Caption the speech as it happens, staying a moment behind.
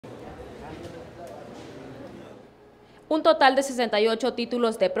Un total de 68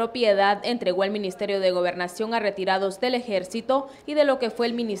 títulos de propiedad entregó el Ministerio de Gobernación a retirados del Ejército y de lo que fue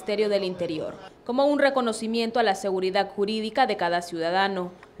el Ministerio del Interior, como un reconocimiento a la seguridad jurídica de cada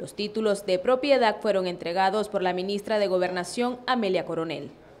ciudadano. Los títulos de propiedad fueron entregados por la Ministra de Gobernación, Amelia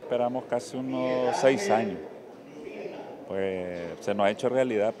Coronel. Esperamos casi unos 6 años. Pues se nos ha hecho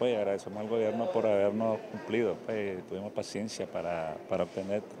realidad, pues agradecemos al gobierno por habernos cumplido. Pues tuvimos paciencia para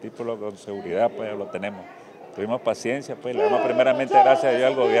obtener este título con seguridad, pues lo tenemos. Tuvimos paciencia, pues le damos primeramente gracias a Dios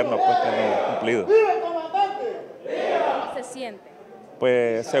al gobierno, pues que nos ha cumplido. ¿Cómo se siente?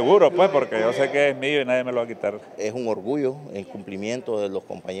 Pues seguro, pues, porque yo sé que es mío y nadie me lo va a quitar. Es un orgullo el cumplimiento de los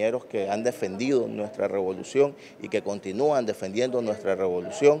compañeros que han defendido nuestra revolución y que continúan defendiendo nuestra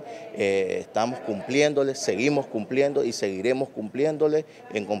revolución. Estamos cumpliéndole, seguimos cumpliendo y seguiremos cumpliéndole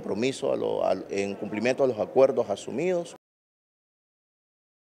en compromiso, en cumplimiento a los acuerdos asumidos.